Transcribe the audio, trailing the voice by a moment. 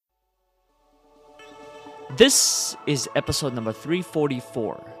This is episode number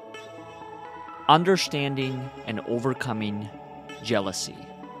 344, Understanding and Overcoming Jealousy,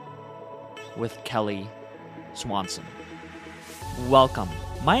 with Kelly Swanson. Welcome.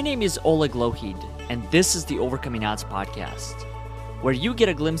 My name is Oleg Lohid, and this is the Overcoming Odds podcast, where you get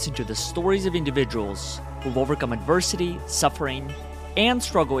a glimpse into the stories of individuals who've overcome adversity, suffering, and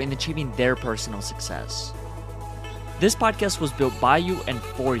struggle in achieving their personal success. This podcast was built by you and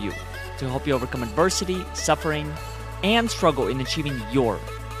for you to help you overcome adversity, suffering, and struggle in achieving your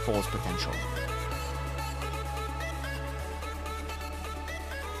fullest potential.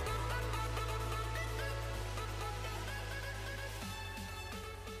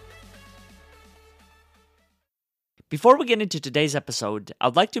 Before we get into today's episode,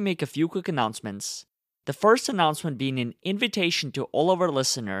 I'd like to make a few quick announcements. The first announcement being an invitation to all of our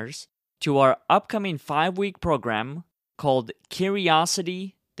listeners to our upcoming 5-week program called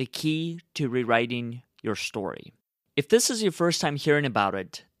Curiosity, the Key to Rewriting Your Story. If this is your first time hearing about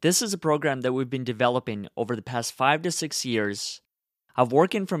it, this is a program that we've been developing over the past 5 to 6 years of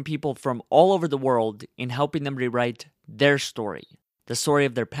working from people from all over the world in helping them rewrite their story. The story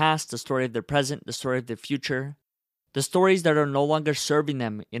of their past, the story of their present, the story of their future. The stories that are no longer serving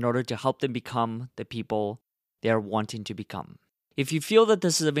them in order to help them become the people they are wanting to become. If you feel that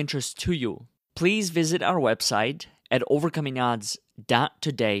this is of interest to you, please visit our website at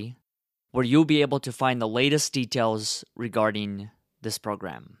overcomingodds.today, where you'll be able to find the latest details regarding this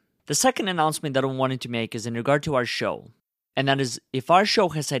program. The second announcement that I wanted to make is in regard to our show, and that is if our show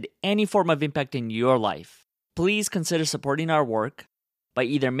has had any form of impact in your life, please consider supporting our work by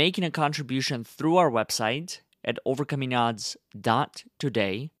either making a contribution through our website at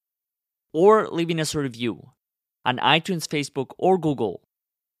overcomingodds.today or leaving us a review on iTunes, Facebook, or Google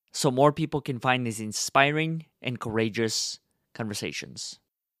so more people can find these inspiring and courageous conversations.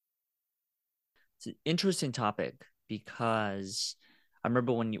 It's an interesting topic because I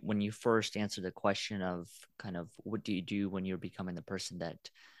remember when you first answered the question of kind of what do you do when you're becoming the person that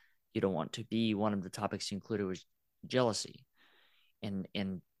you don't want to be, one of the topics you included was jealousy. And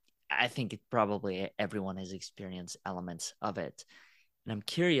I think probably everyone has experienced elements of it. And I'm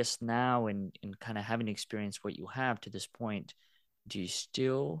curious now in kind of having experienced what you have to this point, do you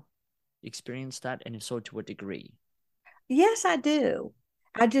still experience that? And if so, to what degree? Yes, I do.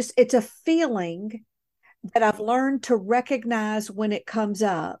 It's a feeling that I've learned to recognize when it comes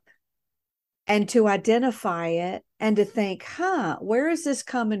up and to identify it and to think, where is this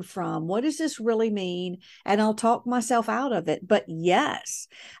coming from? What does this really mean? And I'll talk myself out of it. But yes,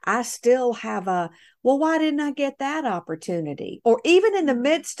 I still have well, why didn't I get that opportunity? Or even in the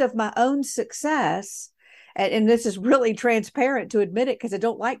midst of my own success, and this is really transparent to admit it because I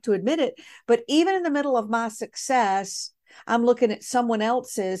don't like to admit it, but even in the middle of my success, I'm looking at someone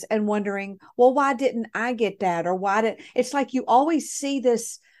else's and wondering, well, why didn't I get that? Or it's like you always see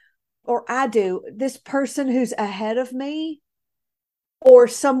this, or I do, this person who's ahead of me or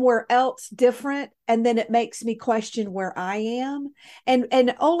somewhere else different. And then it makes me question where I am.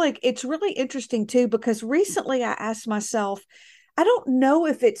 And Oleg, it's really interesting too, because recently I asked myself, I don't know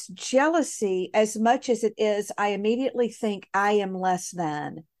if it's jealousy as much as it is, I immediately think I am less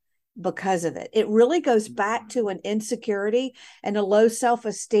than because of it. It really goes back to an insecurity and a low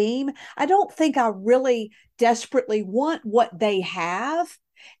self-esteem. I don't think I really desperately want what they have.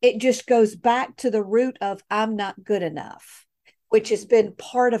 It just goes back to the root of I'm not good enough, which has been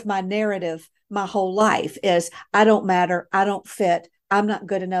part of my narrative my whole life is I don't matter. I don't fit. I'm not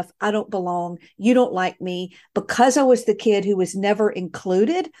good enough. I don't belong. You don't like me, because I was the kid who was never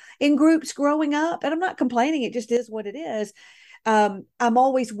included in groups growing up. And I'm not complaining. It just is what it is. I'm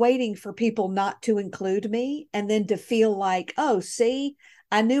always waiting for people not to include me and then to feel like, oh, see,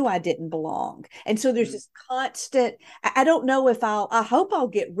 I knew I didn't belong. And so there's this constant, I don't know if I hope I'll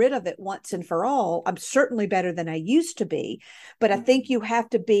get rid of it once and for all. I'm certainly better than I used to be, but I think I have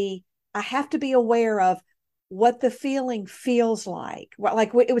to be aware of what the feeling feels like.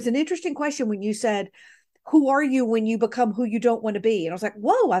 Like it was an interesting question when you said, who are you when you become who you don't want to be? And I was like,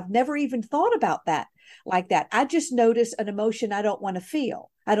 whoa, I've never even thought about that like that. I just notice an emotion I don't want to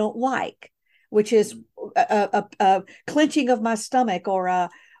feel, I don't like, which is a clenching of my stomach or a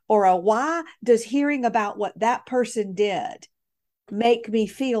why does hearing about what that person did make me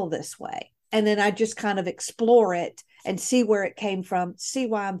feel this way? And then I just kind of explore it and see where it came from, see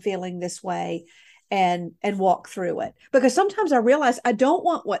why I'm feeling this way, and walk through it. Because sometimes I realize I don't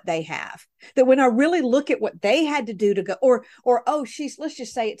want what they have. That when I really look at what they had to do to go, or let's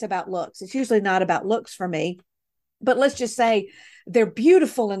just say it's about looks. It's usually not about looks for me, but let's just say they're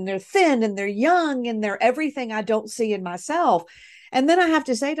beautiful and they're thin and they're young and they're everything I don't see in myself. And then I have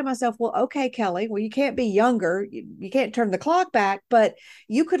to say to myself, well, okay, Kelly, well, you can't be younger. You can't turn the clock back, but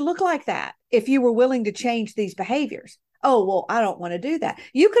you could look like that if you were willing to change these behaviors. Oh, well, I don't want to do that.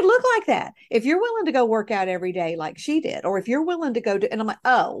 You could look like that if you're willing to go work out every day like she did, or if you're willing to go to, and I'm like,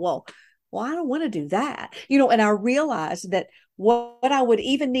 oh, well, I don't want to do that. And I realized that what I would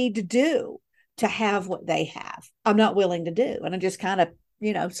even need to do to have what they have, I'm not willing to do. And I just kind of,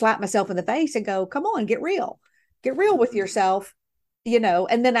 slap myself in the face and go, come on, get real with yourself,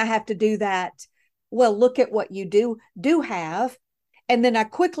 and then I have to do that. Well, look at what you do have. And then I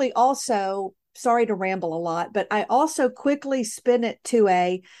quickly also, sorry to ramble a lot, but I also quickly spin it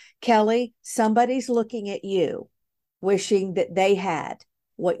to Kelly, somebody's looking at you, wishing that they had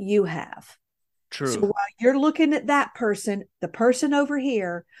what you have. So True. while you're looking at that person, the person over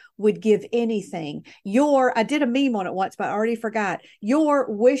here would give anything. I did a meme on it once, but I already forgot. Your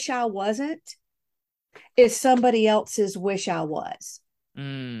wish I wasn't is somebody else's wish I was.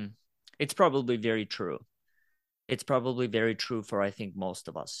 Mm, it's probably very true. It's probably very true for, I think, most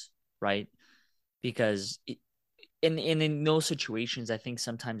of us, right? Because in those situations, I think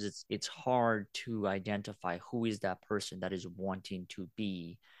sometimes it's hard to identify who is that person that is wanting to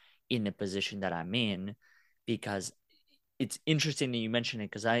be in the position that I'm in, because it's interesting that you mention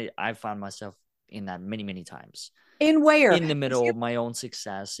it, because I found myself in that many, many times, In where? in the middle of my own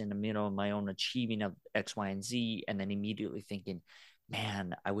success, in the middle of my own achieving of X, Y, and Z, and then immediately thinking,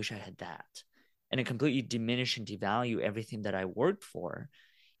 man, I wish I had that. And it completely diminish and devalue everything that I worked for.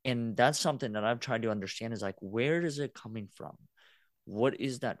 And that's something that I've tried to understand, is like, where is it coming from? What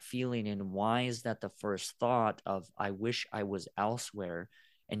is that feeling? And why is that the first thought of, I wish I was elsewhere?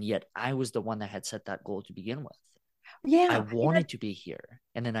 And yet I was the one that had set that goal to begin with. I Yeah. wanted to be here.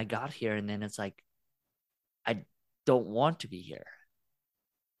 And then I got here, and then it's like, I don't want to be here.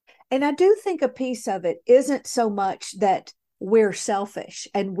 And I do think a piece of it isn't so much that we're selfish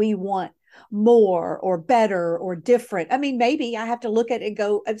and we want more or better or different. I mean, maybe I have to look at it and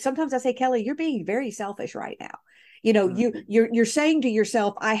go, and sometimes I say, Kelly, you're being very selfish right now. You're saying to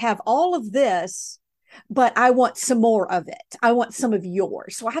yourself, I have all of this, but I want some more of it. I want some of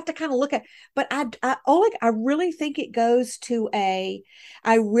yours. So I have to kind of look at, but Oleg, I really think it goes to I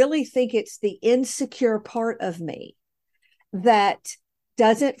really think it's the insecure part of me that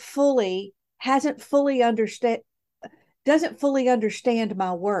doesn't fully hasn't fully understand doesn't fully understand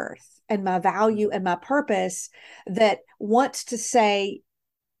my worth and my value and my purpose, that wants to say,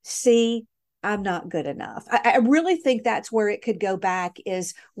 see, I'm not good enough. I really think that's where it could go back,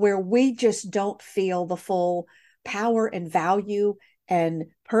 is where we just don't feel the full power and value and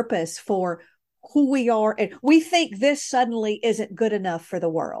purpose for who we are. And we think this suddenly isn't good enough for the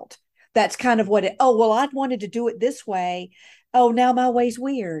world. That's kind of what oh, well, I wanted to do it this way. Oh, now my way's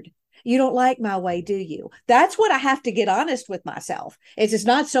weird. You don't like my way, do you? That's what I have to get honest with myself. It's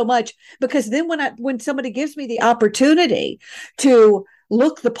not so much, because then when somebody gives me the opportunity to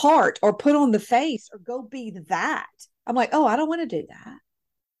look the part or put on the face or go be that, I'm like, oh, I don't want to do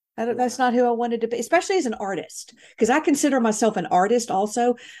that. That's not who I wanted to be, especially as an artist, because I consider myself an artist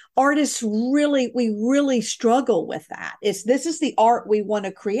also. Artists we really struggle with that. This is the art we want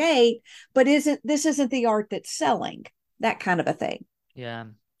to create, but this isn't the art that's selling, that kind of a thing. Yeah.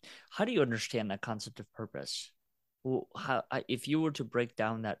 How do you understand that concept of purpose? Well, if you were to break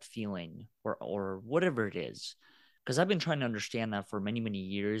down that feeling, or whatever it is, because I've been trying to understand that for many, many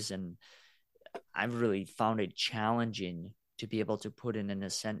years, and I've really found it challenging to be able to put it in a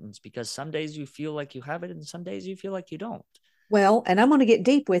sentence, because some days you feel like you have it and some days you feel like you don't. Well, and I'm going to get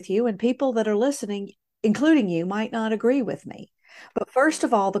deep with you, and people that are listening, including you, might not agree with me. But first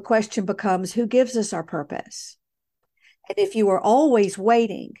of all, the question becomes, who gives us our purpose? And if you are always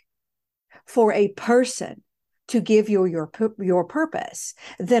waiting for a person to give you your purpose,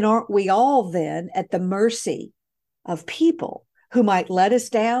 then aren't we all then at the mercy of people who might let us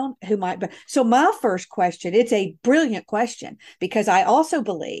down, who might be. So my first question, it's a brilliant question, because I also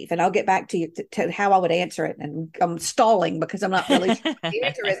believe, and I'll get back to you to how I would answer it, and I'm stalling because I'm not really sure what the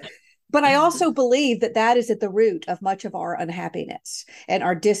answer is. But I also believe that is at the root of much of our unhappiness and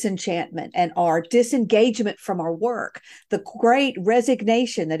our disenchantment and our disengagement from our work, the great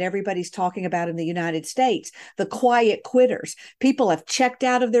resignation that everybody's talking about in the United States, the quiet quitters. People have checked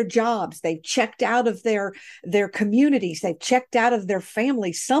out of their jobs. They've checked out of their communities. They've checked out of their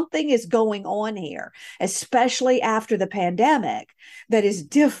families. Something is going on here, especially after the pandemic, that is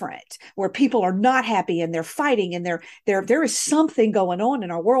different, where people are not happy and they're fighting, and there is something going on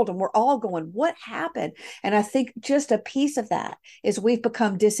in our world, and we're all going, what happened? And I think just a piece of that is we've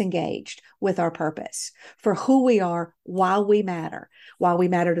become disengaged with our purpose for who we are, why we matter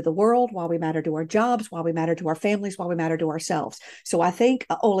to the world, why we matter to our jobs, why we matter to our families, why we matter to ourselves. So I think,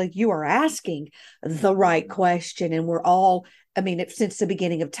 Oleg, you are asking the right question. And we're all, I mean, since the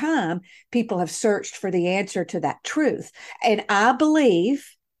beginning of time, people have searched for the answer to that truth. And I believe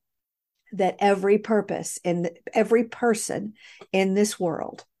that every purpose and every person in this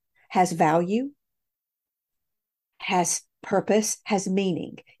world has value, has purpose, has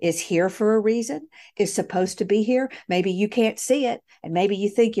meaning, is here for a reason, is supposed to be here. Maybe you can't see it, and maybe you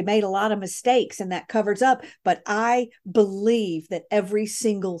think you made a lot of mistakes and that covers up. But I believe that every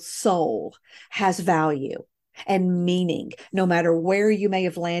single soul has value and meaning, no matter where you may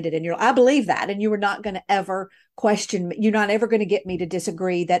have landed in your life. I believe that, and you are not going to ever question me. You're not ever going to get me to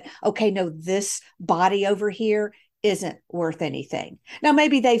disagree that, okay, no, this body over here isn't worth anything. Now,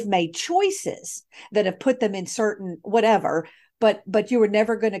 maybe they've made choices that have put them in certain whatever, but you were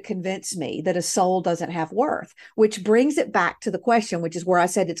never going to convince me that a soul doesn't have worth, which brings it back to the question, which is where I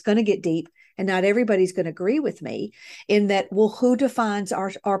said it's going to get deep, and not everybody's going to agree with me in that, well, who defines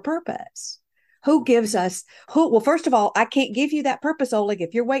our purpose? Who gives us who? Well, first of all, I can't give you that purpose, Oleg.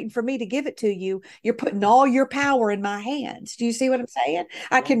 If you're waiting for me to give it to you, you're putting all your power in my hands. Do you see what I'm saying?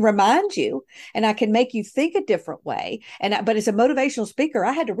 I can remind you and I can make you think a different way. But as a motivational speaker,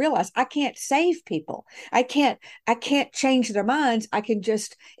 I had to realize I can't save people. I can't change their minds. I can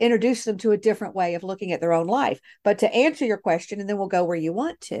just introduce them to a different way of looking at their own life. But to answer your question, and then we'll go where you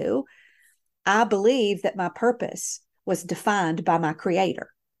want to, I believe that my purpose was defined by my creator.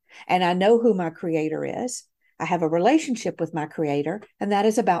 And I know who my creator is. I have a relationship with my creator, and that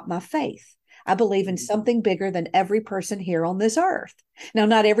is about my faith. I believe in something bigger than every person here on this earth. Now,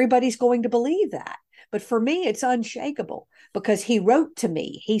 not everybody's going to believe that, but for me, it's unshakable because he wrote to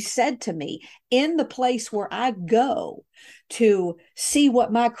me. He said to me, in the place where I go to see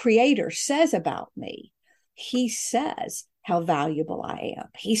what my creator says about me, he says how valuable I am.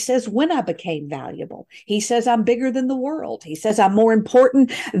 He says when I became valuable. He says I'm bigger than the world. He says I'm more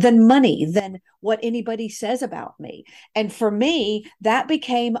important than money, than what anybody says about me. And for me, that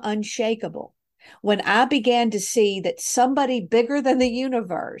became unshakable when I began to see that somebody bigger than the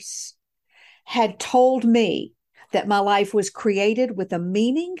universe had told me that my life was created with a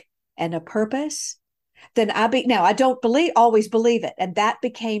meaning and a purpose. Then now I don't always believe it. And that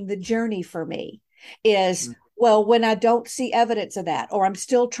became the journey for me is, well, when I don't see evidence of that, or I'm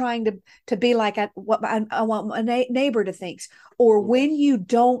still trying to be like what I want my neighbor to think, or when you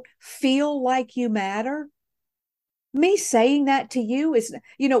don't feel like you matter, me saying that to you is,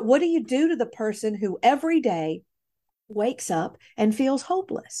 what do you do to the person who every day wakes up and feels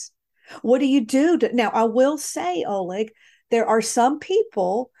hopeless? What do you do now, I will say, Oleg, there are some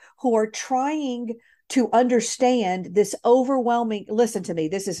people who are trying to understand this overwhelming, listen to me,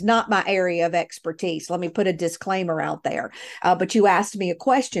 this is not my area of expertise. Let me put a disclaimer out there. But you asked me a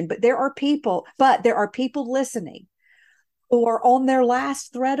question, but there are people listening who are on their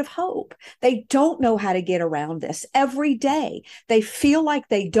last thread of hope. They don't know how to get around this every day. They feel like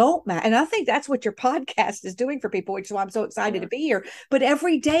they don't matter. And I think that's what your podcast is doing for people, which is why I'm so excited to be here. But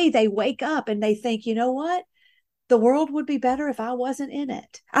every day they wake up and they think, you know what? The world would be better if I wasn't in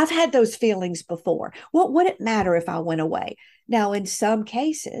it. I've had those feelings before. What would it matter if I went away? Now, in some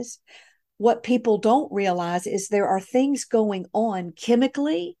cases, what people don't realize is there are things going on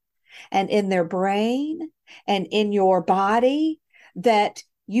chemically and in their brain and in your body that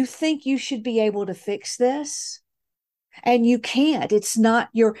you think you should be able to fix this. And you can't. It's not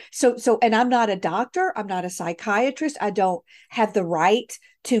your and I'm not a doctor. I'm not a psychiatrist. I don't have the right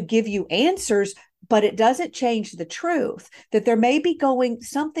to give you answers. But it doesn't change the truth that there may be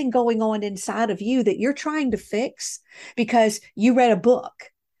something going on inside of you that you're trying to fix because you read a book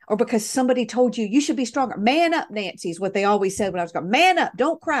or because somebody told you should be stronger. Man up, Nancy, is what they always said when I was going, man up,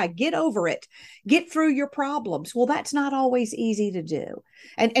 don't cry, get over it, get through your problems. Well, that's not always easy to do.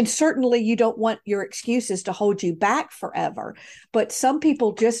 And certainly you don't want your excuses to hold you back forever. But some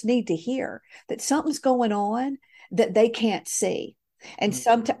people just need to hear that something's going on that they can't see and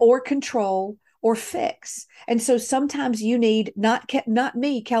or control or fix. And so sometimes you need not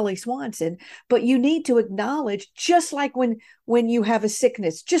me, Kelly Swanson, but you need to acknowledge, just like when you have a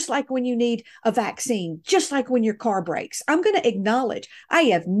sickness, just like when you need a vaccine, just like when your car breaks, I'm going to acknowledge I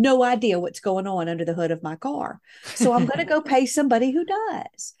have no idea what's going on under the hood of my car. So I'm going to go pay somebody who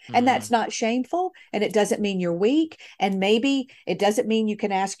does. And that's not shameful. And it doesn't mean you're weak. And maybe it doesn't mean you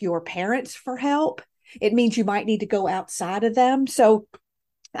can ask your parents for help. It means you might need to go outside of them. So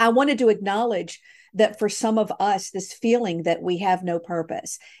I wanted to acknowledge that for some of us, this feeling that we have no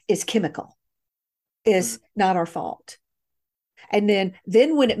purpose is chemical, is not our fault. And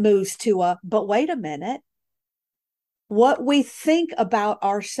then when it moves to but wait a minute, what we think about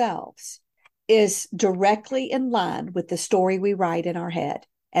ourselves is directly in line with the story we write in our head.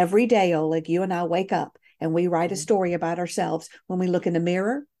 Every day, Oleg, you and I wake up and we write a story about ourselves when we look in the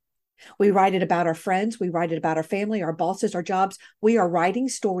mirror. We write it about our friends. We write it about our family, our bosses, our jobs. We are writing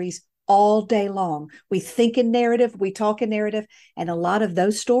stories all day long. We think in narrative, we talk in narrative, and a lot of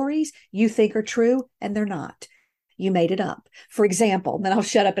those stories you think are true and they're not. You made it up. For example, then I'll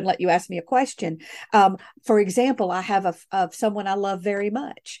shut up and let you ask me a question. For example, I have of someone I love very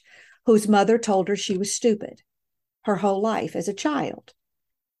much whose mother told her she was stupid her whole life as a child.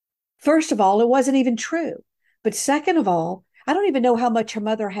 First of all, it wasn't even true. But second of all, I don't even know how much her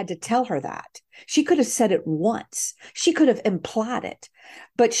mother had to tell her that. She could have said it once. She could have implied it.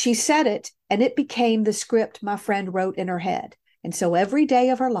 But she said it, and it became the script my friend wrote in her head. And so every day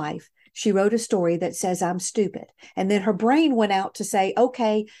of her life, she wrote a story that says, I'm stupid. And then her brain went out to say,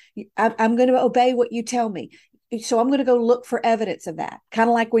 okay, I'm going to obey what you tell me. So I'm going to go look for evidence of that. Kind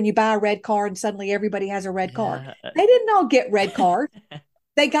of like when you buy a red car and suddenly everybody has a red car. Yeah. They didn't all get red cars.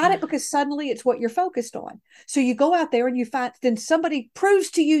 They got it because suddenly it's what you're focused on. So you go out there and you find, then somebody proves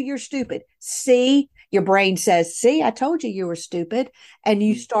to you you're stupid. See, your brain says, see, I told you were stupid. And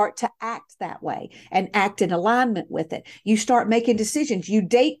you start to act that way and act in alignment with it. You start making decisions. You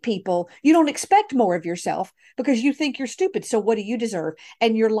date people. You don't expect more of yourself because you think you're stupid. So what do you deserve?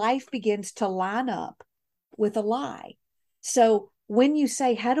 And your life begins to line up with a lie. So when you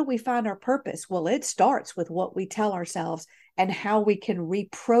say, how do we find our purpose? Well, it starts with what we tell ourselves and how we can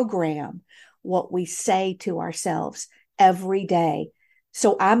reprogram what we say to ourselves every day.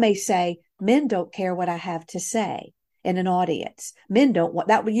 So I may say, men don't care what I have to say in an audience. Men don't want,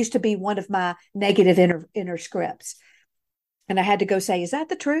 that used to be one of my negative inner scripts. And I had to go say, is that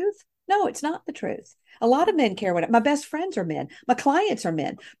the truth? No, it's not the truth. A lot of men care what my best friends are men. My clients are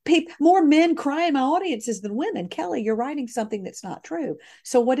men. More men cry in my audiences than women. Kelly, you're writing something that's not true.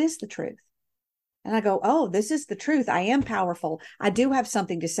 So what is the truth? And I go, oh, this is the truth. I am powerful. I do have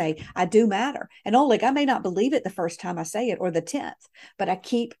something to say. I do matter. And Oleg, I may not believe it the first time I say it or the 10th, but I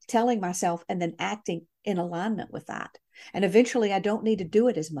keep telling myself and then acting in alignment with that. And eventually I don't need to do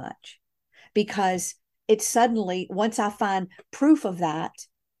it as much because it's suddenly, once I find proof of that,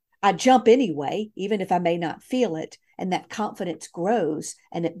 I jump anyway, even if I may not feel it. And that confidence grows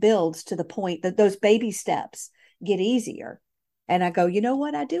and it builds to the point that those baby steps get easier. And I go, you know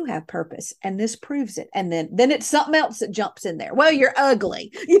what? I do have purpose. And this proves it. And then it's something else that jumps in there. Well, you're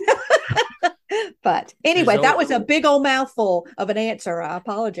ugly. But anyway, that was a big old mouthful of an answer. I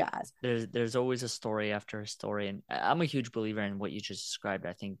apologize. There's always a story after a story. And I'm a huge believer in what you just described.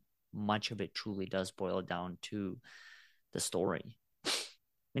 I think much of it truly does boil down to the story. I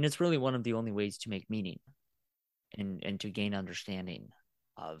mean, it's really one of the only ways to make meaning and to gain understanding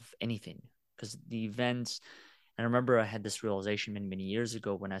of anything. Because the events, and I remember I had this realization many, many years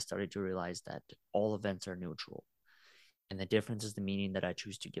ago when I started to realize that all events are neutral. And the difference is the meaning that I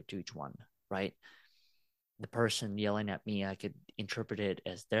choose to give to each one, right? The person yelling at me, I could interpret it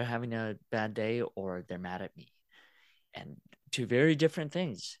as they're having a bad day or they're mad at me. And two very different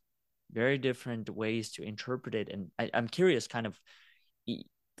things, very different ways to interpret it. And I'm curious, kind of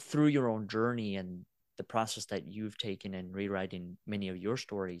through your own journey and the process that you've taken in rewriting many of your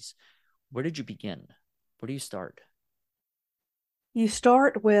stories, where did you begin? Where do you start? You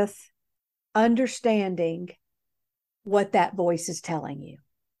start with understanding what that voice is telling you.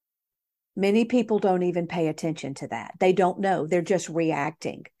 Many people don't even pay attention to that. They don't know. They're just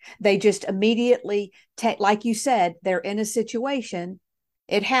reacting. They just immediately like you said, they're in a situation.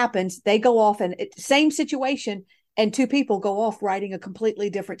 It happens. They go off and same situation. And two people go off writing a completely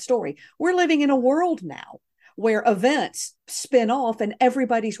different story. We're living in a world now where events spin off and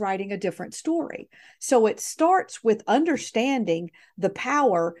everybody's writing a different story. So it starts with understanding the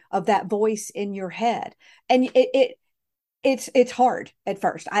power of that voice in your head. And it's hard at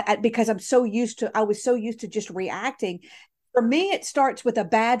first because I was so used to just reacting. For me, it starts with a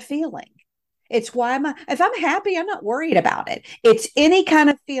bad feeling. It's why if I'm happy, I'm not worried about it. It's any kind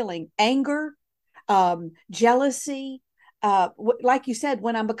of feeling, anger, jealousy, like you said,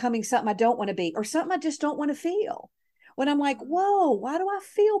 when I'm becoming something I don't want to be or something I just don't want to feel. When I'm like, whoa, why do I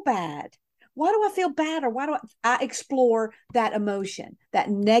feel bad? Why do I feel bad? Or why do I explore that emotion? That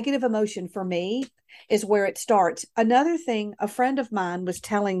negative emotion for me is where it starts. Another thing, a friend of mine was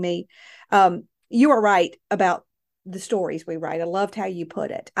telling me, you are right about the stories we write. I loved how you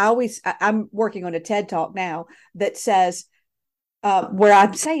put it. I'm working on a TED Talk now that says, Where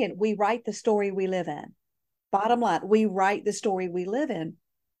I'm saying we write the story we live in. Bottom line, we write the story we live in.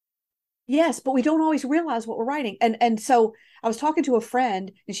 Yes, but we don't always realize what we're writing. And so I was talking to a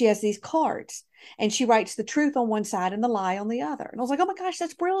friend and she has these cards and she writes the truth on one side and the lie on the other. And I was like, "Oh my gosh,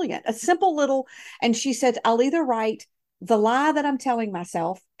 that's brilliant." A simple little, and she said, "I'll either write the lie that I'm telling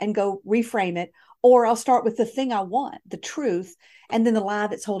myself and go reframe it, or I'll start with the thing I want, the truth, and then the lie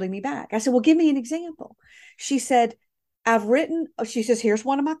that's holding me back." I said, "Well, give me an example." She said, "I've written," she says, "Here's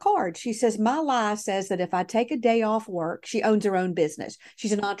one of my cards." She says, "My lie says that if I take a day off work," she owns her own business.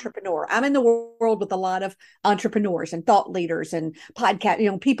 She's an entrepreneur. I'm in the world with a lot of entrepreneurs and thought leaders and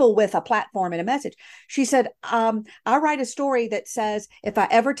podcast, people with a platform and a message. She said, "I write a story that says if I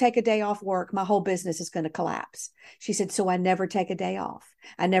ever take a day off work, my whole business is going to collapse." She said, "So I never take a day off.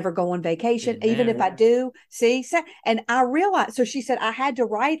 I never go on vacation. Been Even if there. I do, see." And I realized, so she said, "I had to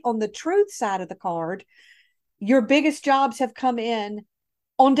write on the truth side of the card, your biggest jobs have come in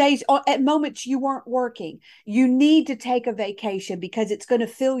on days at moments you weren't working. You need to take a vacation because it's going to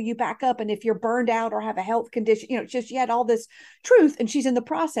fill you back up. And if you're burned out or have a health condition, it's just you had all this truth." And she's in the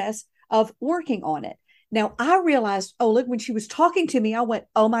process of working on it. Now I realized, Oleg, when she was talking to me, I went,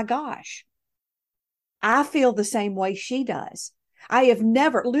 "Oh my gosh, I feel the same way she does." I have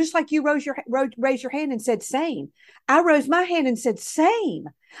never, just like you raise your hand and said same. I rose my hand and said same.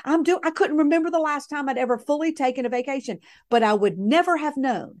 I couldn't remember the last time I'd ever fully taken a vacation, but I would never have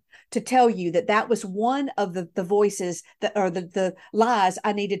known to tell you that that was one of the voices that, or the lies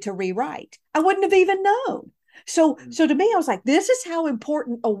I needed to rewrite. I wouldn't have even known. So to me, I was like, this is how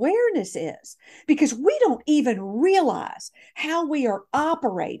important awareness is, because we don't even realize how we are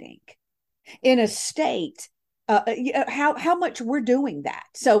operating in a state, how much we're doing that.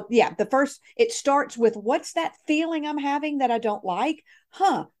 So yeah, the first, it starts with, what's that feeling I'm having that I don't like?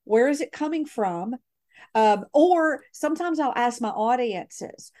 Where is it coming from? Or sometimes I'll ask my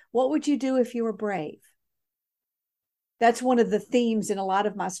audiences, what would you do if you were brave? That's one of the themes in a lot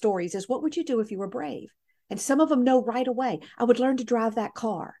of my stories, is what would you do if you were brave? And some of them know right away. I would learn to drive that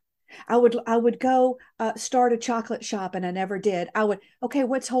car. I would go start a chocolate shop, and I never did. Okay,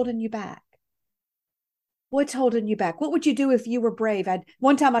 what's holding you back? What's holding you back? What would you do if you were brave?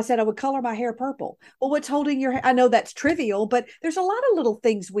 One time I said I would color my hair purple. Well, what's holding your hair? I know that's trivial, but there's a lot of little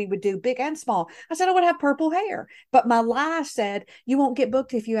things we would do, big and small. I said I would have purple hair, but my lie said you won't get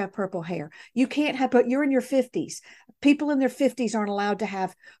booked if you have purple hair. You can't have, but you're in your 50s. People in their 50s aren't allowed to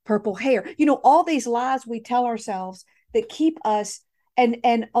have purple hair. All these lies we tell ourselves that keep us,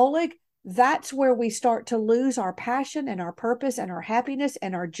 and Oleg, that's where we start to lose our passion and our purpose and our happiness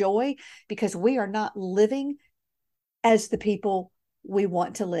and our joy, because we are not living as the people we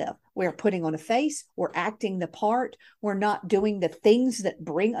want to live. We're putting on a face, we're acting the part, we're not doing the things that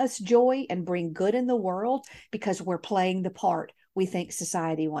bring us joy and bring good in the world, because we're playing the part we think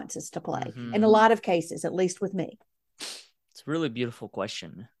society wants us to play. In a lot of cases, at least with me. It's a really beautiful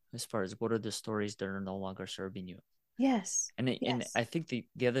question as far as what are the stories that are no longer serving you. Yes. And I think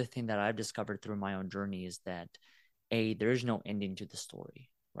the other thing that I've discovered through my own journey is that there is no ending to the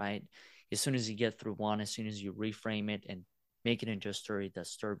story, right? As soon as you get through one, as soon as you reframe it and make it into a story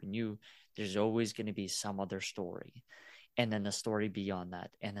that's serving you, there's always going to be some other story, and then a story beyond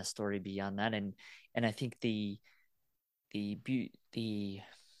that, and a story beyond that, and I think the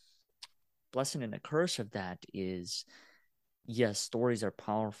blessing and the curse of that is, yes, stories are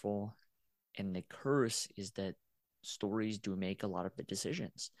powerful, and the curse is that stories do make a lot of the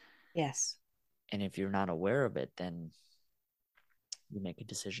decisions. Yes. And if you're not aware of it, then you make a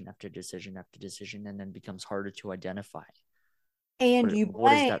decision after decision after decision, and then it becomes harder to identify. And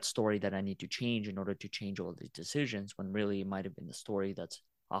What is that story that I need to change in order to change all these decisions, when really it might have been the story that's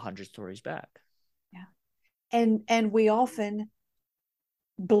 100 stories back. Yeah. And we often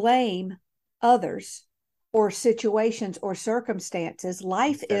blame others or situations or circumstances.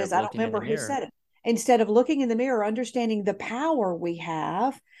 Life Instead is, of I don't looking in the remember who mirror. said it. Instead of looking in the mirror, understanding the power we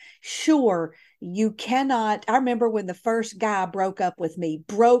have. Sure, you cannot. I remember when the first guy broke up with me,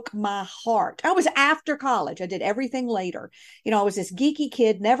 broke my heart. I was after college. I did everything later. I was this geeky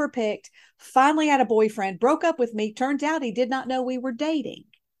kid, never picked, finally had a boyfriend, broke up with me. Turns out he did not know we were dating.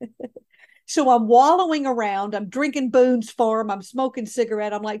 So I'm wallowing around. I'm drinking Boone's Farm. I'm smoking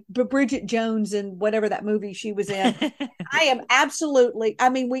cigarette. I'm like Bridget Jones in whatever that movie she was in. I am absolutely, I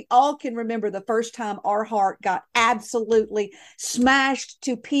mean, we all can remember the first time our heart got absolutely smashed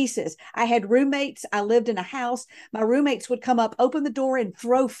to pieces. I had roommates. I lived in a house. My roommates would come up, open the door, and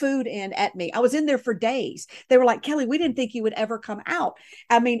throw food in at me. I was in there for days. They were like, "Kelly, we didn't think you would ever come out."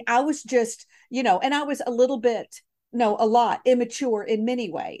 I mean, I was just, and I was a little bit, no, a lot immature in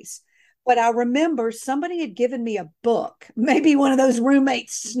many ways. But I remember somebody had given me a book. Maybe one of those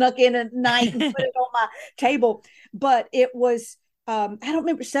roommates snuck in at night and put it on my table. But it was, I don't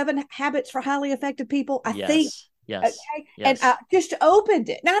remember, Seven Habits for Highly Effective People, I think. Yes. Yes. Okay. And I Yes. just opened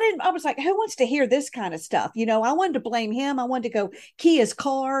it. Now I was like, who wants to hear this kind of stuff? I wanted to blame him. I wanted to go key his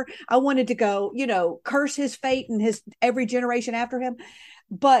car. I wanted to go, curse his fate and his every generation after him.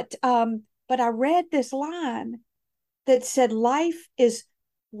 But I read this line that said life is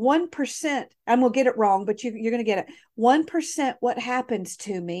 1%. I'm gonna get it wrong, but you're gonna get it. 1% what happens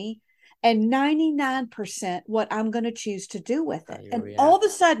to me, and 99% what I'm gonna choose to do with it. And all of a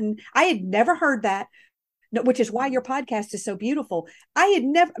sudden, I had never heard that, which is why your podcast is so beautiful.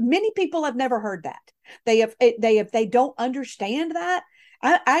 Many people have never heard that. They don't understand that.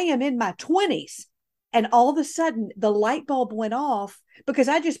 I am in my 20s, and all of a sudden the light bulb went off because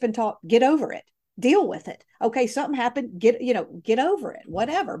I just been taught, get over it, deal with it. Okay, something happened, get over it,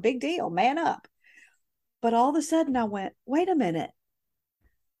 whatever, big deal, man up. But all of a sudden I went, wait a minute.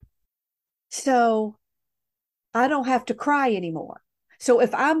 So I don't have to cry anymore. So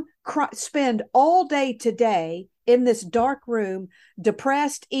if I'm spend all day today in this dark room,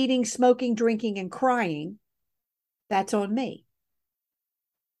 depressed, eating, smoking, drinking, and crying, that's on me.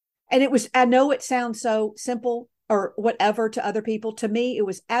 And I know it sounds so simple or whatever to other people. To me, it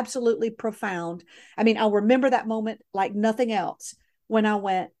was absolutely profound. I mean, I'll remember that moment like nothing else when I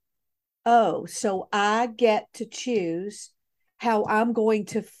went, oh, so I get to choose how I'm going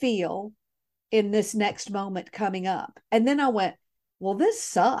to feel in this next moment coming up. And then I went, well, this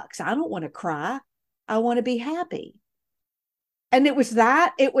sucks. I don't want to cry. I want to be happy. And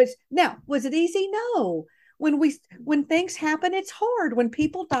now, was it easy? No. When things happen, it's hard. When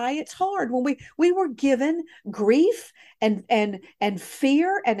people die, it's hard. When we were given grief and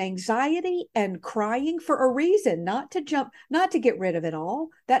fear and anxiety and crying for a reason, not to get rid of it all.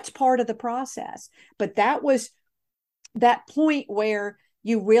 That's part of the process. But that was that point where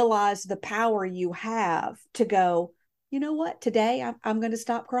you realize the power you have to go, you know what, today I'm going to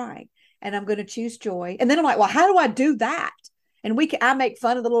stop crying and I'm going to choose joy. And then I'm like, well, how do I do that? And I make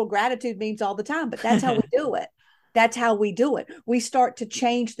fun of the little gratitude memes all the time, but that's how we do it. That's how we do it. We start to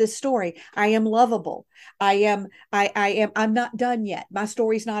change this story. I am lovable. I'm not done yet. My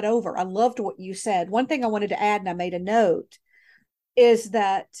story's not over. I loved what you said. One thing I wanted to add, and I made a note, is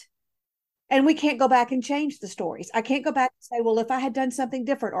that, and we can't go back and change the stories. I can't go back and say, well, if I had done something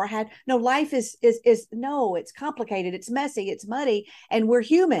different, or no, life is no, it's complicated, it's messy, it's muddy, and we're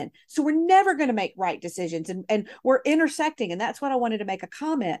human. So we're never going to make right decisions, and we're intersecting. And that's what I wanted to make a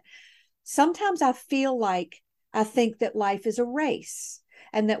comment. Sometimes I think that life is a race,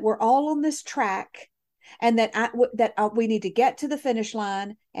 and that we're all on this track, and that we need to get to the finish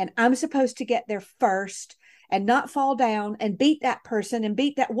line, and I'm supposed to get there first and not fall down and beat that person and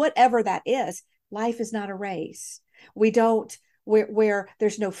beat that, whatever that is. Life is not a race. Where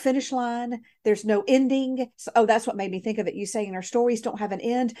there's no finish line, there's no ending. So, that's what made me think of it. You saying our stories don't have an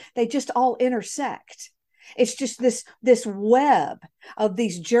end. They just all intersect. It's just this web of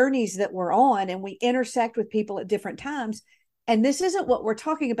these journeys that we're on, and we intersect with people at different times. And this isn't what we're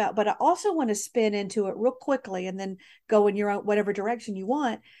talking about, but I also want to spin into it real quickly and then go in your own, whatever direction you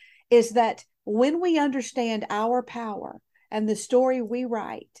want, is that when we understand our power and the story we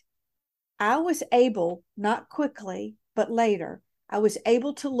write, I was able, not quickly, but later, I was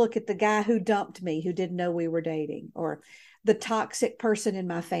able to look at the guy who dumped me, who didn't know we were dating, or the toxic person in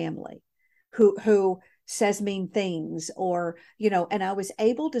my family who says mean things, or, and I was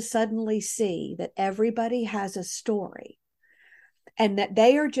able to suddenly see that everybody has a story and that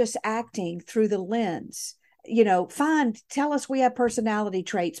they are just acting through the lens. Tell us we have personality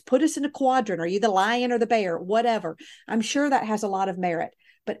traits, put us in a quadrant. Are you the lion or the bear? Whatever. I'm sure that has a lot of merit,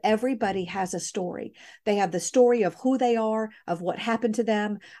 but everybody has a story. They have the story of who they are, of what happened to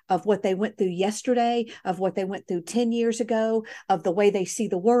them, of what they went through yesterday, of what they went through 10 years ago, of the way they see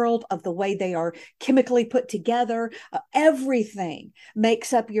the world, of the way they are chemically put together. Everything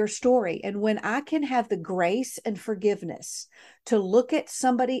makes up your story. And when I can have the grace and forgiveness to look at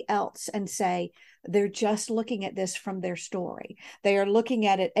somebody else and say, they're just looking at this from their story. They are looking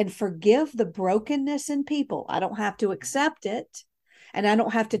at it, and forgive the brokenness in people. I don't have to accept it, and I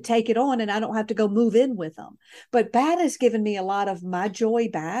don't have to take it on, and I don't have to go move in with them. But that has given me a lot of my joy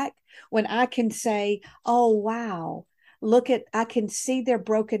back when I can say, oh, wow, I can see their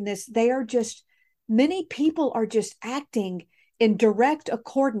brokenness. Many people are just acting in direct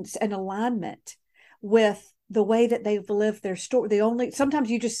accordance and alignment with the way that they've lived their story.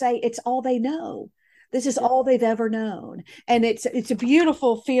 Sometimes you just say it's all they know. This is all they've ever known. And it's a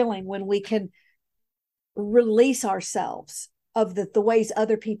beautiful feeling when we can release ourselves of the ways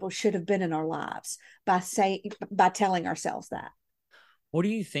other people should have been in our lives by telling ourselves that. What do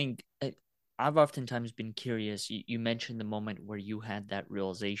you think? I've oftentimes been curious. You mentioned the moment where you had that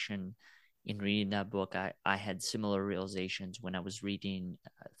realization in reading that book. I had similar realizations when I was reading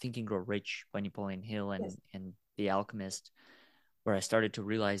Think and Grow Rich by Napoleon Hill Yes. and The Alchemist, where I started to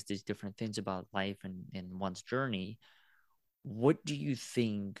realize these different things about life and one's journey. What do you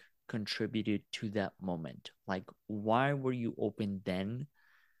think contributed to that moment? Like, why were you open then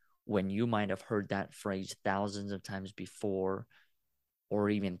when you might have heard that phrase thousands of times before or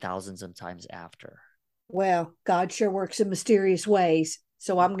even thousands of times after? Well, God sure works in mysterious ways.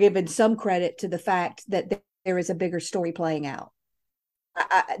 So I'm giving some credit to the fact that there is a bigger story playing out.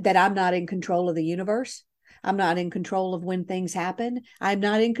 That I'm not in control of the universe. I'm not in control of when things happen. I'm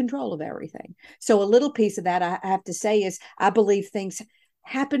not in control of everything. So a little piece of that I have to say is I believe things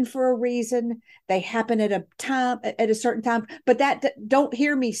happen for a reason. They happen at a certain time. But that don't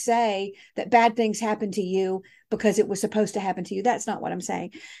hear me say that bad things happen to you because it was supposed to happen to you. That's not what I'm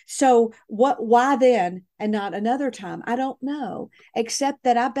saying. So why then and not another time? I don't know. Except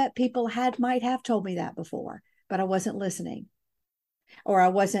that I bet people might have told me that before, but I wasn't listening or I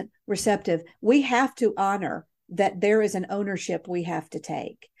wasn't receptive. We have to honor that there is an ownership we have to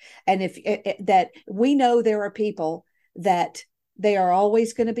take. And if that we know there are people that they are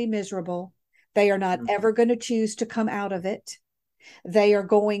always going to be miserable, they are not ever going to choose to come out of it. They are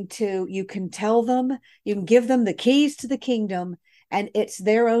going to, you can tell them, you can give them the keys to the kingdom, and it's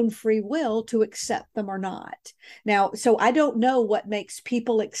their own free will to accept them or not. Now, so I don't know what makes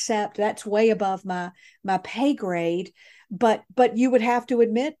people accept. That's way above my pay grade. But you would have to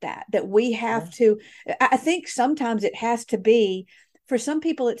admit that we have to. I think sometimes it has to be for some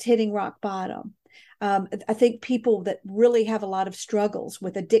people. It's hitting rock bottom. I think people that really have a lot of struggles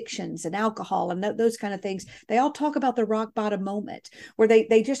with addictions and alcohol and those kind of things, they all talk about the rock bottom moment where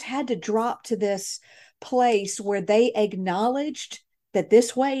they just had to drop to this place where they acknowledged that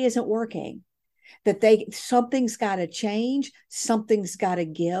this way isn't working, that something's got to change, something's got to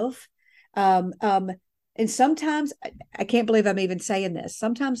give. Um, um, and sometimes I can't believe I'm even saying this.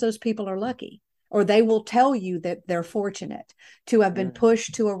 Sometimes those people are lucky, or they will tell you that they're fortunate to have been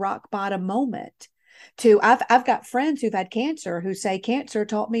pushed to a rock bottom moment. I've got friends who've had cancer who say cancer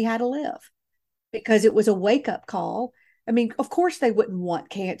taught me how to live because it was a wake up call. I mean, of course they wouldn't want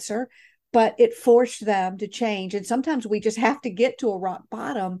cancer, but it forced them to change. And sometimes we just have to get to a rock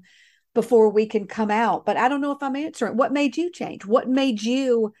bottom before we can come out. But I don't know if I'm answering. What made you change? What made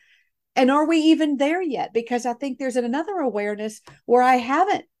you? And are we even there yet? Because I think there's another awareness where I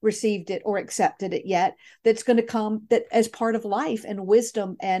haven't received it or accepted it yet. That's going to come that as part of life and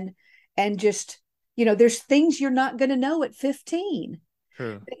wisdom and just there's things you're not going to know at 15.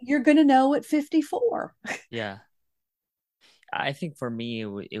 True. You're going to know at 54. Yeah. I think for me,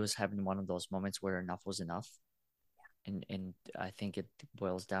 it was having one of those moments where enough was enough. And I think it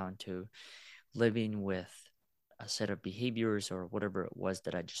boils down to living with a set of behaviors or whatever it was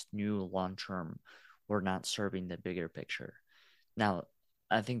that I just knew long term were not serving the bigger picture. Now,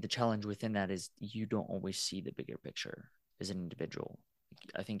 I think the challenge within that is you don't always see the bigger picture as an individual.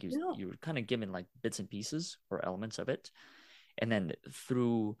 I think No. you're kind of given like bits and pieces or elements of it. And then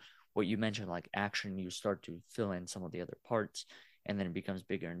through what you mentioned, like action, you start to fill in some of the other parts, and then it becomes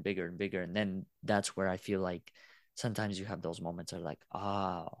bigger and bigger and bigger. And then that's where I feel like sometimes you have those moments of like,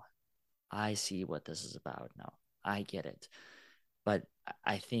 oh, I see what this is about now. I get it. But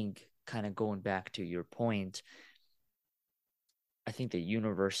I think kind of going back to your point, I think the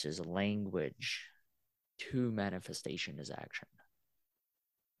universe's language to manifestation is action.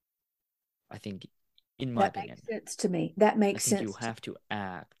 I think, in my That opinion, makes sense to me. That I makes think you sense have to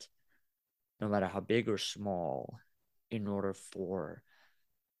act no matter how big or small in order for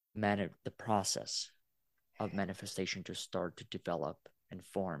the process of manifestation to start to develop and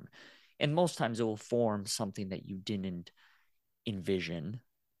form. And most times it will form something that you didn't envision.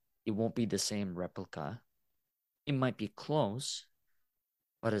 It won't be the same replica. It might be close,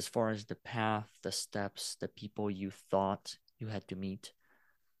 but as far as the path, the steps, the people you thought you had to meet,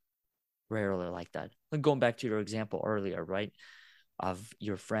 rarely like that. Like going back to your example earlier, right? Of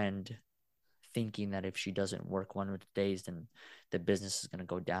your friend thinking that if she doesn't work one of the days, then the business is going to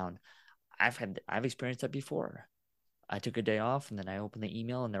go down. I've experienced that before. I took a day off and then I opened the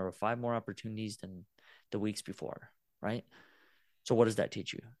email and there were 5 more opportunities than the weeks before, right? So what does that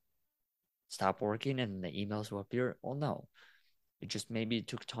teach you? Stop working and the emails will appear? Oh no. It just maybe it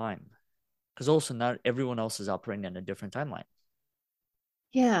took time. Because also not everyone else is operating on a different timeline.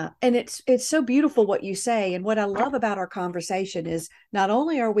 Yeah, and it's so beautiful what you say. And what I love about our conversation is not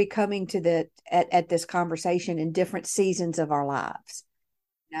only are we coming to the at this conversation in different seasons of our lives,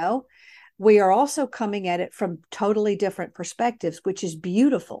 you know, we are also coming at it from totally different perspectives, which is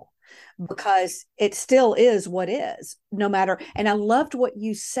beautiful because it still is what is, no matter. And I loved what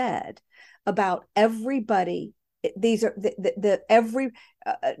you said about everybody. These are the every,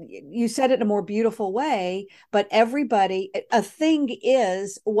 you said it in a more beautiful way, but everybody, a thing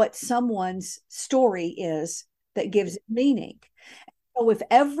is what someone's story is that gives it meaning. So if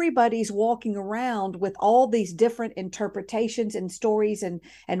everybody's walking around with all these different interpretations and stories and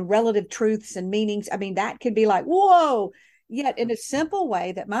relative truths and meanings, I mean, that can be like, whoa. Yet in a simple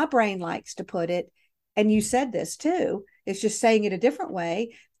way that my brain likes to put it, and you said this too, it's just saying it a different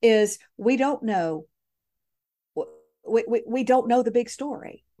way, is we don't know. We don't know the big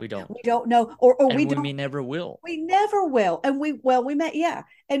story. We don't. We don't know, or we And we don't, may never will. we never will. And we may, yeah.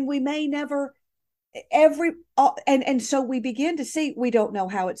 And we may never every and so we begin to see we don't know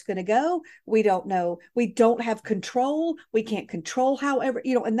how it's going to go. We don't know, we don't have control, we can't control however,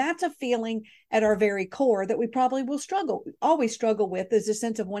 and that's a feeling at our very core that we probably will always struggle with, is a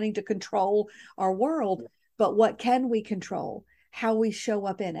sense of wanting to control our world. But what can we control? How we show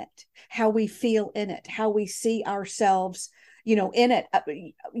up in it, how we feel in it, how we see ourselves in it.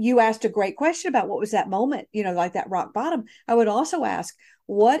 You asked a great question about what was that moment, like that rock bottom. I would also ask,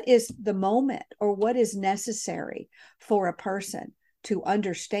 what is the moment or what is necessary for a person to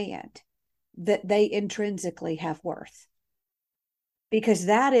understand that they intrinsically have worth? Because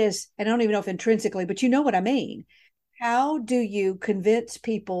that is, and I don't even know if intrinsically, but you know what I mean. How do you convince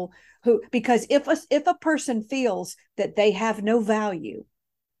people who, because if a person feels that they have no value,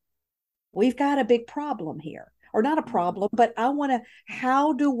 we've got a big problem here. Or not a problem, but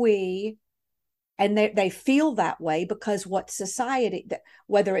how do we, and they feel that way because what society,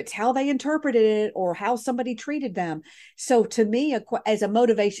 whether it's how they interpreted it or how somebody treated them. So to me, as a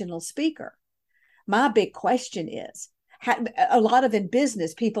motivational speaker, my big question is, a lot of in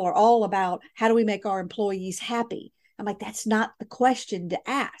business, people are all about how do we make our employees happy? I'm like, that's not the question to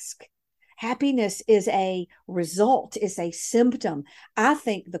ask. Happiness is a result, is a symptom. I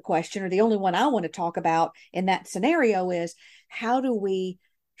think the question, or the only one I want to talk about in that scenario, is how do we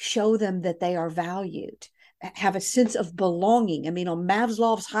show them that they are valued, have a sense of belonging? I mean, on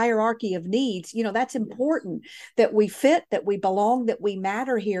Maslow's hierarchy of needs, that's important, that we fit, that we belong, that we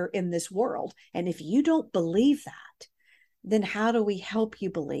matter here in this world. And if you don't believe that, then how do we help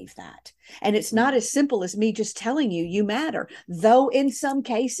you believe that? And it's not as simple as me just telling you you matter, though in some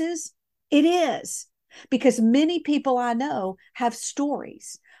cases it is, because many people I know have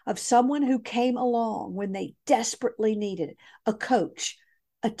stories of someone who came along when they desperately needed it, a coach,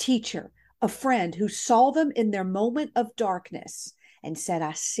 a teacher, a friend who saw them in their moment of darkness and said,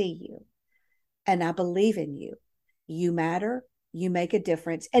 I see you and I believe in you. You matter, you make a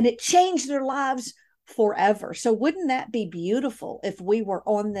difference. And it changed their lives forever. So wouldn't that be beautiful if we were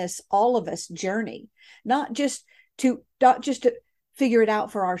on this, all of us, journey, not just to figure it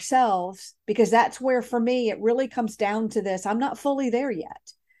out for ourselves, because that's where, for me, it really comes down to this. I'm not fully there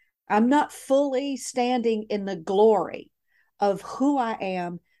yet. I'm not fully standing in the glory of who I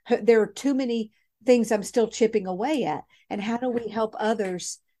am. There are too many things I'm still chipping away at. And how do we help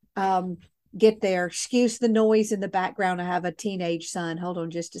others get there? Excuse the noise in the background. I have a teenage son. Hold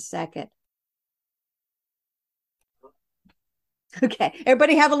on just a second. Okay,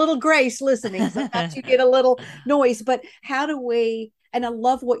 everybody have a little grace listening. Sometimes you get a little noise, but how do we, and I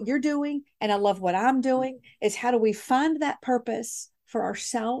love what you're doing and I love what I'm doing, is how do we find that purpose for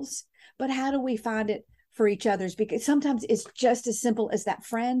ourselves, but how do we find it for each other's? Because sometimes it's just as simple as that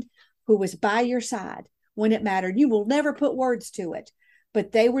friend who was by your side when it mattered. You will never put words to it,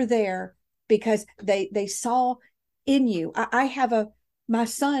 but they were there because they saw in you. I have my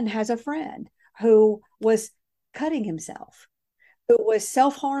son has a friend who was cutting himself, who was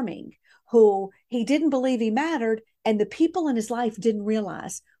self-harming, who he didn't believe he mattered, and the people in his life didn't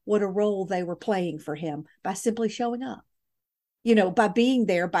realize what a role they were playing for him by simply showing up, by being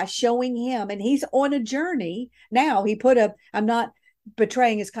there, by showing him. And he's on a journey now. I'm not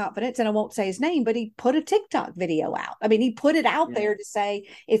betraying his confidence and I won't say his name, but he put a TikTok video out. I mean, he put it out there to say,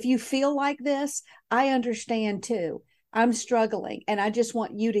 if you feel like this, I understand too. I'm struggling and I just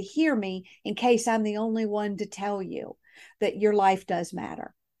want you to hear me in case I'm the only one to tell you that your life does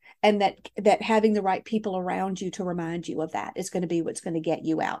matter, and that having the right people around you to remind you of that is going to be what's going to get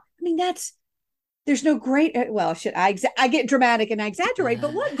you out. I mean, there's no great, well, I get dramatic and I exaggerate,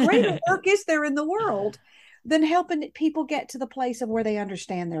 but what greater work is there in the world than helping people get to the place of where they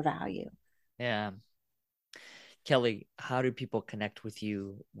understand their value? Yeah. Kelly, how do people connect with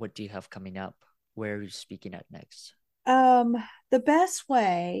you? What do you have coming up? Where are you speaking at next? Um, the best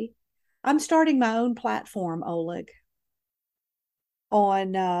way, I'm starting my own platform, Oleg,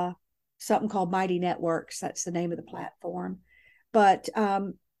 on something called Mighty Networks. That's the name of the platform. But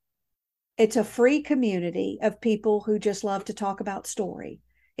it's a free community of people who just love to talk about story.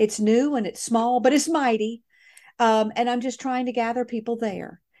 It's new and it's small, but it's mighty. And I'm just trying to gather people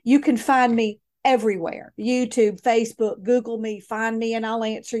there. You can find me everywhere: YouTube, Facebook, Google me, find me, and I'll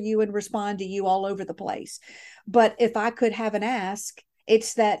answer you and respond to you all over the place. But if I could have an ask,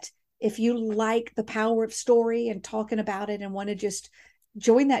 it's that if you like the power of story and talking about it and want to just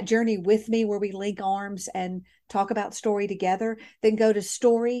join that journey with me where we link arms and talk about story together, then go to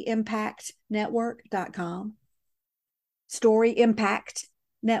storyimpactnetwork.com.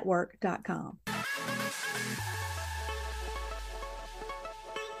 Storyimpactnetwork.com.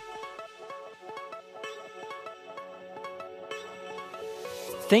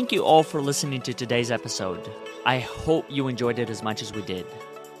 Thank you all for listening to today's episode. I hope you enjoyed it as much as we did.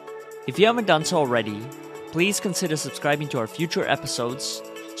 If you haven't done so already, please consider subscribing to our future episodes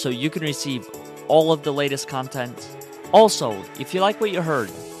so you can receive all of the latest content. Also, if you like what you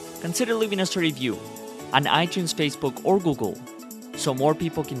heard, consider leaving us a review on iTunes, Facebook, or Google so more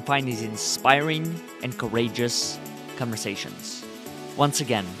people can find these inspiring and courageous conversations. Once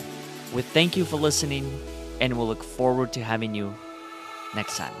again, we thank you for listening, and we'll look forward to having you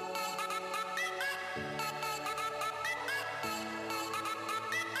next time.